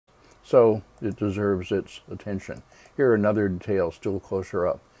so it deserves its attention. Here another detail still closer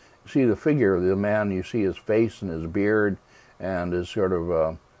up. You see the figure of the man, you see his face and his beard and his sort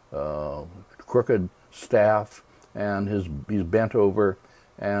of crooked staff, and he's bent over,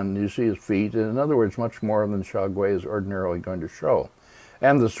 and you see his feet. In other words, much more than Shaogui is ordinarily going to show.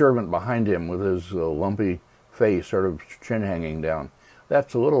 And the servant behind him with his lumpy face, sort of chin hanging down.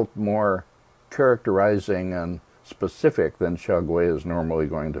 That's a little more characterizing and specific than Shaogui is normally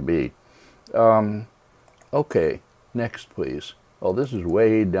going to be. Okay, next please. Oh, this is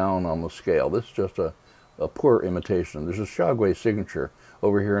way down on the scale. This is just a poor imitation. There's a Shaogui signature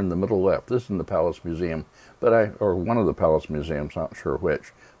over here in the middle left. This is in the Palace Museum, or one of the Palace Museums, not sure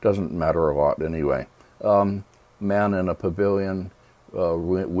which. Doesn't matter a lot anyway. Man in a pavilion,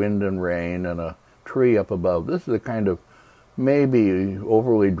 wind and rain, and a tree up above. This is a kind of maybe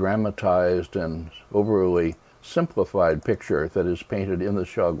overly dramatized and overly simplified picture that is painted in the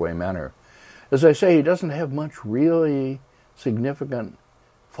Shaogui manner. As I say, he doesn't have much really significant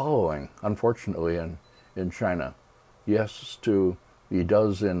following, unfortunately, in China. Yes, he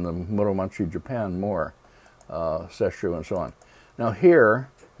does in the Muromachi, Japan more, Sesshu and so on. Now here,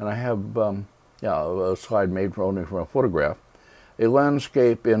 and I have a slide made only from a photograph, a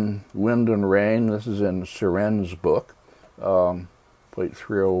landscape in wind and rain. This is in Suren's book, plate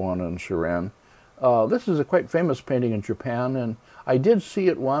 301 in Suren. This is a quite famous painting in Japan, and I did see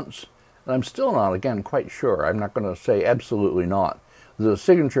it once, and I'm still not, again, quite sure. I'm not going to say absolutely not. There's a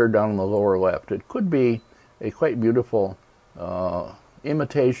signature down in the lower left. It could be a quite beautiful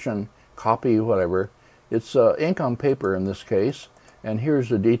imitation, copy, whatever. It's ink on paper in this case, and here's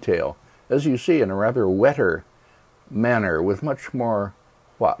the detail. As you see, in a rather wetter manner, with much more,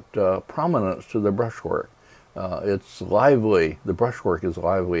 prominence to the brushwork. It's lively. The brushwork is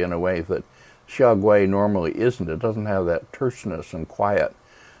lively in a way that Shaogui normally isn't. It doesn't have that terseness and quiet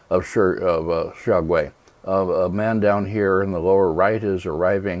of Shaogui. A man down here in the lower right is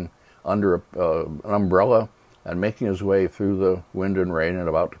arriving under an umbrella and making his way through the wind and rain and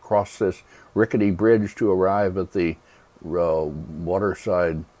about to cross this rickety bridge to arrive at the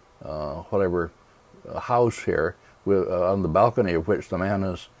waterside, house here, on the balcony of which the man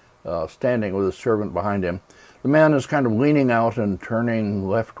is standing with his servant behind him. The man is kind of leaning out and turning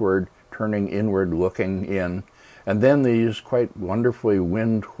leftward, turning inward, looking in, and then these quite wonderfully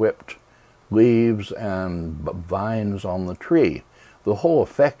wind-whipped leaves and vines on the tree. The whole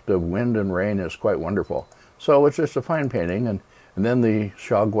effect of wind and rain is quite wonderful. So it's just a fine painting, and then the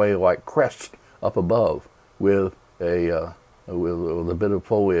Shaogui-like crest up above with a bit of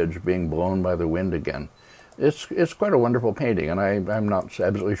foliage being blown by the wind again. It's quite a wonderful painting, and I'm not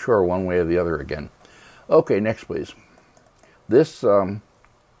absolutely sure one way or the other again. Okay, next please. This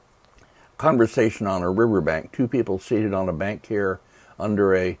conversation on a riverbank, two people seated on a bank here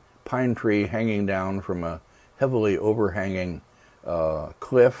under a pine tree hanging down from a heavily overhanging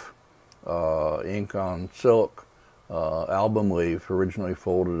cliff, ink on silk, album leaf originally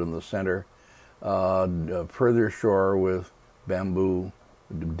folded in the center, further shore with bamboo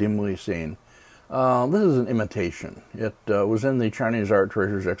dimly seen. This is an imitation. It was in the Chinese Art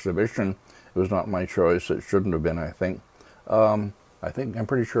Treasures exhibition. It was not my choice. It shouldn't have been, I think. I'm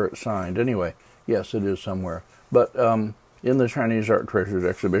pretty sure it's signed. Anyway, yes, it is somewhere. But in the Chinese Art Treasures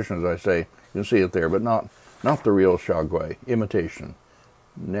exhibition, as I say, you can see it there, but not the real Shaogui. Imitation.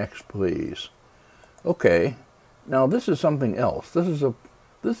 Next, please. Okay. Now this is something else. This is a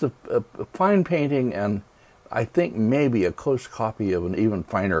fine painting, and I think maybe a close copy of an even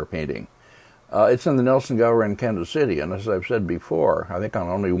finer painting. It's in the Nelson Gallery in Kansas City, and as I've said before, I think on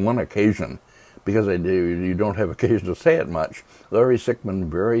only one occasion, because you don't have occasion to say it much, Larry Sickman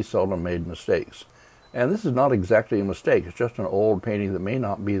very seldom made mistakes. And this is not exactly a mistake. It's just an old painting that may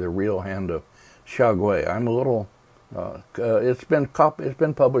not be the real hand of Shaogui. I'm a little... it's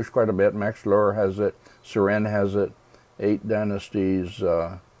been published quite a bit. Max Lohr has it. Suren has it. 8 Dynasties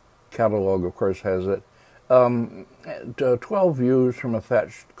catalog, of course, has it. 12 Views from a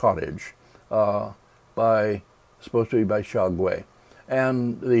Thatched Cottage, supposed to be by Shaogui.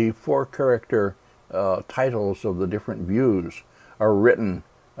 And the 4 character titles of the different views are written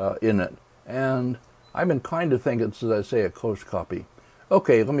in it. And I'm inclined to think it's, as I say, a close copy.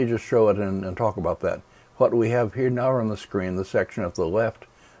 Okay, let me just show it and talk about that. What we have here now on the screen, the section at the left,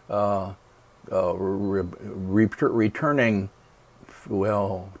 returning,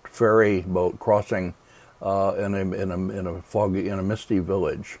 ferry boat crossing in a misty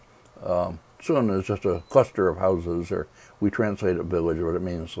village. Sun is just a cluster of houses, or we translate it village, but it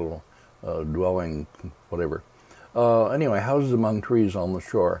means little dwelling, whatever. Anyway, houses among trees on the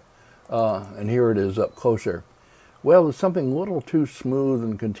shore. And here it is up closer. Well, there's something a little too smooth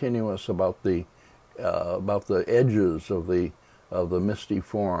and continuous about the edges of the misty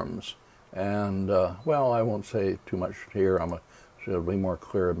forms. And well, I won't say too much here. It'll be more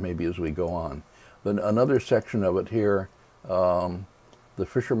clear maybe as we go on. Then another section of it here, the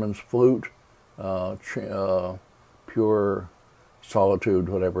fisherman's flute, pure solitude,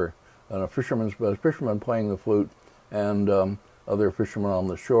 whatever. And a fisherman playing the flute, and other fishermen on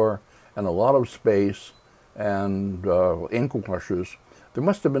the shore, and a lot of space, and ink washes. There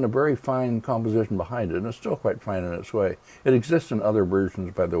must have been a very fine composition behind it, and it's still quite fine in its way. It exists in other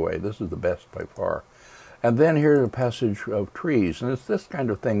versions, by the way. This is the best by far. And then here's a passage of trees, and it's this kind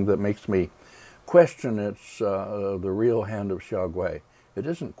of thing that makes me question the real hand of Xiaogui. It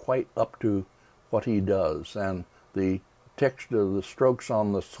isn't quite up to what he does, and the text of the strokes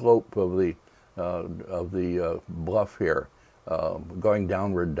on the slope of the bluff here, going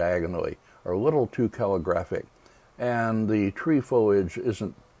downward diagonally, are a little too calligraphic. And the tree foliage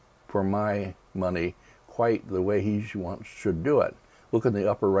isn't, for my money, quite the way he should do it. Look in the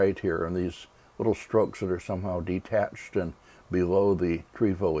upper right here, and these little strokes that are somehow detached and below the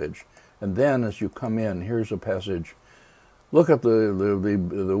tree foliage. And then, as you come in, here's a passage. Look at the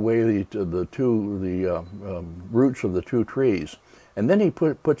way the roots of the two trees, and then he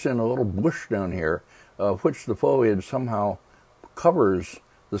puts in a little bush down here, which the foliage somehow covers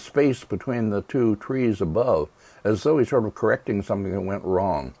the space between the two trees above, as though he's sort of correcting something that went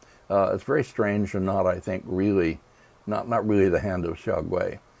wrong. It's very strange and not, I think, really, not really the hand of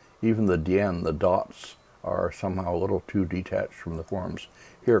Xiaogui. Even the dian, the dots, are somehow a little too detached from the forms.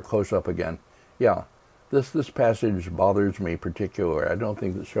 Here, close up again. Yeah, this passage bothers me particularly. I don't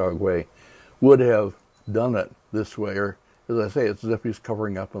think that Xiaogui would have done it this way, or as I say, it's as if he's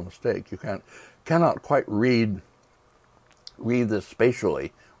covering up a mistake. You cannot quite read this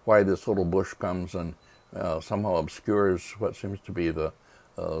spatially, why this little bush comes and somehow obscures what seems to be the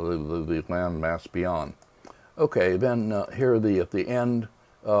land mass beyond. Okay, then here at the end,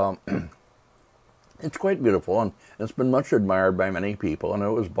 it's quite beautiful, and it's been much admired by many people, and it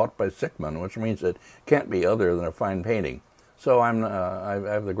was bought by Sickman, which means it can't be other than a fine painting. So I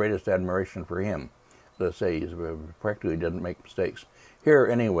have the greatest admiration for him. As I say, he practically didn't make mistakes. Here,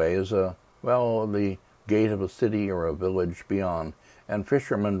 anyway, is the gate of a city or a village beyond, and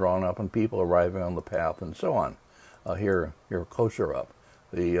fishermen drawn up, and people arriving on the path, and so on. Here closer up,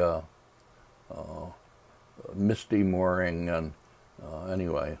 the misty mooring, and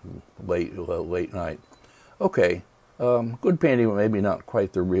anyway, late night. Okay, good painting, but maybe not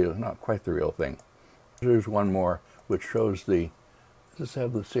quite the real thing. There's one more which shows does this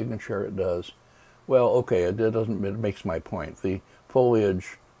have the signature? It does. Well, okay, it makes my point. The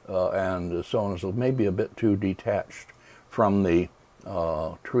foliage and so on and so forth may be a bit too detached from the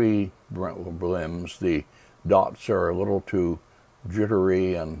tree limbs. The dots are a little too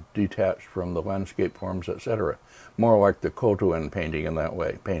jittery and detached from the landscape forms, etc. More like the Kotoen painting in that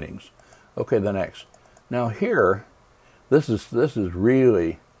way, paintings. Okay, the next. Now here, this is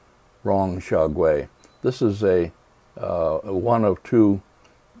really wrong Xiaogui. This is a one of two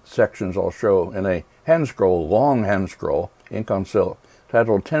sections I'll show in a hand scroll, long hand scroll, ink on silk,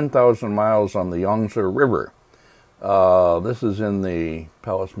 titled 10,000 Miles on the Yangtze River. This is in the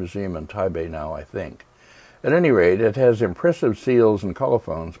Palace Museum in Taipei now, I think. At any rate, it has impressive seals and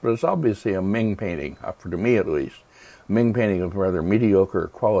colophons, but it's obviously a Ming painting, to me at least. Ming painting of rather mediocre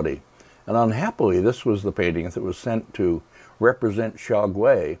quality. And unhappily, this was the painting that was sent to represent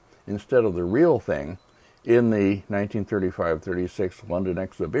Xiaogui instead of the real thing in the 1935-36 London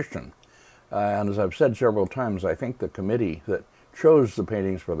exhibition. And as I've said several times, I think the committee that chose the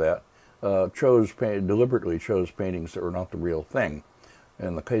paintings for that deliberately chose paintings that were not the real thing.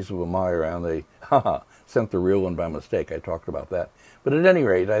 In the case of Amayan, they sent the real one by mistake. I talked about that. But at any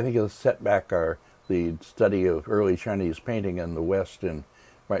rate, I think it'll set back the study of early Chinese painting in the West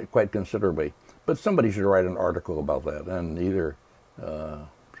quite considerably. But somebody should write an article about that and either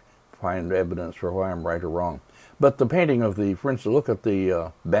find evidence for why I'm right or wrong. But the painting of for instance, look at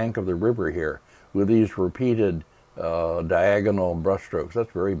the bank of the river here with these repeated diagonal brushstrokes.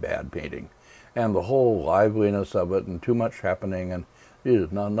 That's very bad painting. And the whole liveliness of it and too much happening, and it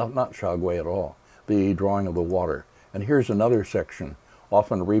is not Xiaogui at all. The drawing of the water. And here's another section,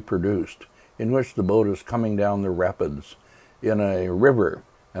 often reproduced, in which the boat is coming down the rapids in a river,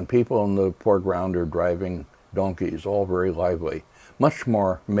 and people in the foreground are driving donkeys, all very lively. Much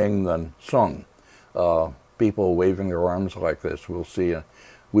more Ming than Song. People waving their arms like this,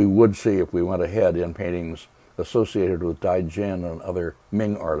 we would see if we went ahead in paintings associated with Dai Jin and other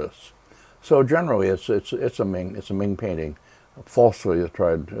Ming artists. So generally, it's a Ming painting, falsely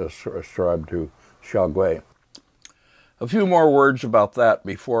ascribed to Xiaogui. A few more words about that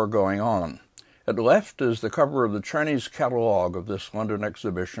before going on. At left is the cover of the Chinese catalogue of this London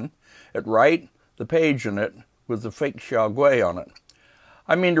exhibition. At right, the page in it with the fake Xiaogui on it.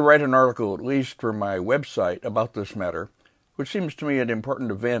 I mean to write an article, at least for my website, about this matter, which seems to me an important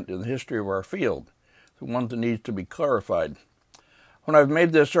event in the history of our field, the one that needs to be clarified. When I've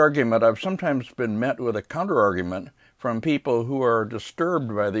made this argument, I've sometimes been met with a counter-argument from people who are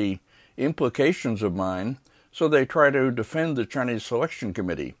disturbed by the implications of mine, so they try to defend the Chinese Selection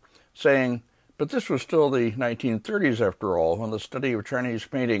Committee, saying, but this was still the 1930s after all, when the study of Chinese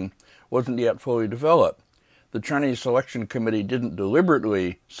painting wasn't yet fully developed. The Chinese Selection Committee didn't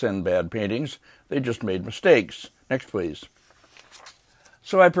deliberately send bad paintings, they just made mistakes. Next, please.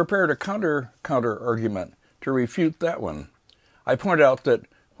 So I prepared a counter-argument to refute that one. I point out that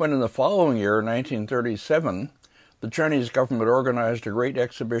when in the following year, 1937, the Chinese government organized a great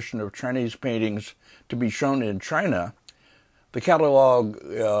exhibition of Chinese paintings to be shown in China, the catalog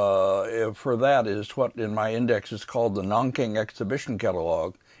for that is what in my index is called the Nanking Exhibition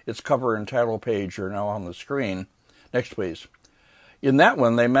Catalog. Its cover and title page are now on the screen. Next, please. In that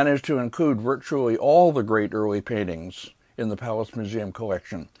one, they managed to include virtually all the great early paintings in the Palace Museum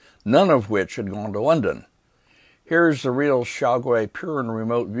collection, none of which had gone to London. Here's the real Xiaogui pure and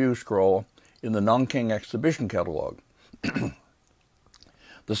remote view scroll in the Nanking Exhibition Catalog.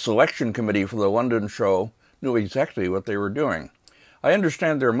 The selection committee for the London show knew exactly what they were doing. I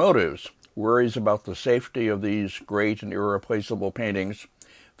understand their motives, worries about the safety of these great and irreplaceable paintings,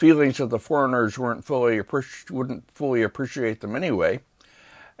 feelings that the foreigners wouldn't fully appreciate them anyway,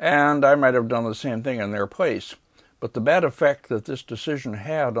 and I might have done the same thing in their place. But the bad effect that this decision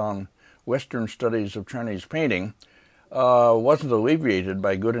had on Western studies of Chinese painting wasn't alleviated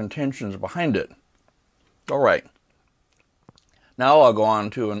by good intentions behind it. All right. Now I'll go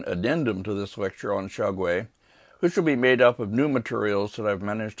on to an addendum to this lecture on Xiaogui, which will be made up of new materials that I've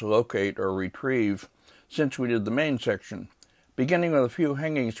managed to locate or retrieve since we did the main section, beginning with a few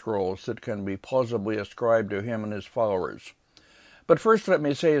hanging scrolls that can be plausibly ascribed to him and his followers. But first let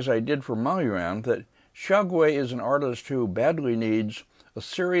me say, as I did for Mao Yuan, that Xiaogui is an artist who badly needs a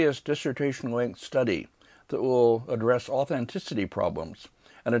serious dissertation-length study that will address authenticity problems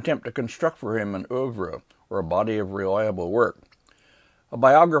and attempt to construct for him an oeuvre, or a body of reliable work. A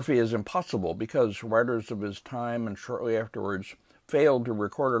biography is impossible because writers of his time and shortly afterwards failed to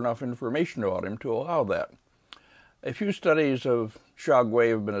record enough information about him to allow that. A few studies of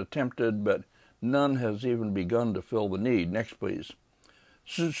Xiaogui have been attempted, but none has even begun to fill the need. Next, please.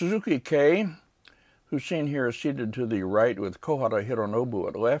 Suzuki Kei, who's seen here seated to the right with Kohara Hironobu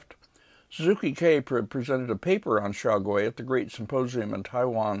at left. Suzuki Kei presented a paper on Xiaogui at the Great Symposium in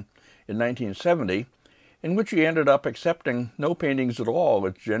Taiwan in 1970, in which he ended up accepting no paintings at all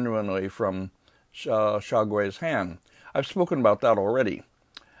as genuinely from Xiaogui's hand. I've spoken about that already.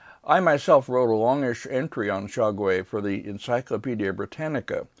 I myself wrote a longish entry on Xiaogui for the Encyclopedia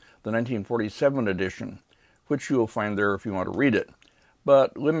Britannica, the 1947 edition, which you will find there if you want to read it.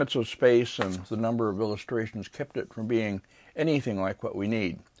 But limits of space and the number of illustrations kept it from being anything like what we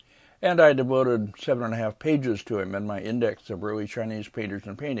need. And I devoted 7.5 pages to him in my index of early Chinese painters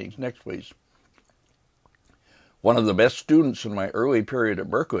and paintings. Next, please. One of the best students in my early period at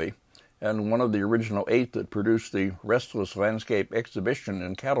Berkeley, and one of the original 8 that produced the Restless Landscape exhibition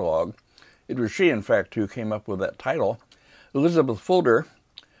and catalog, it was she, in fact, who came up with that title, Elizabeth Fulder,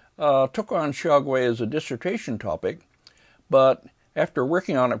 took on Xiaogui as a dissertation topic, but after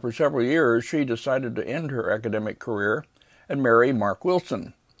working on it for several years, she decided to end her academic career and marry Mark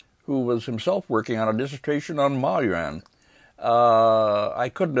Wilson, who was himself working on a dissertation on Mao Yuan.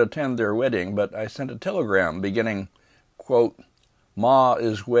 I couldn't attend their wedding, but I sent a telegram beginning, quote, Ma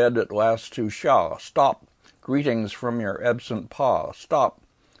is wed at last to Xia. Stop. Greetings from your absent pa. Stop.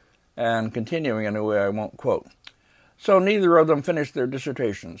 And continuing in a way I won't quote. So neither of them finished their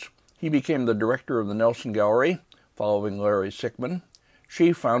dissertations. He became the director of the Nelson Gallery, following Larry Sickman.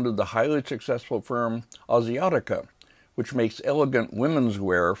 She founded the highly successful firm Asiatica, which makes elegant women's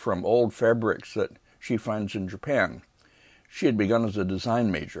wear from old fabrics that she finds in Japan. She had begun as a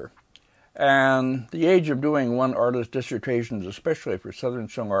design major. And the age of doing one artist's dissertations, especially for Southern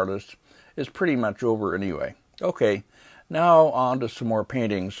young artists, is pretty much over anyway. Okay, now on to some more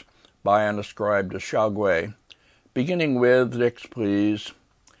paintings by and ascribed to Xiaogui, beginning with, next please,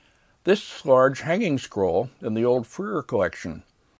 this large hanging scroll in the old Freer collection,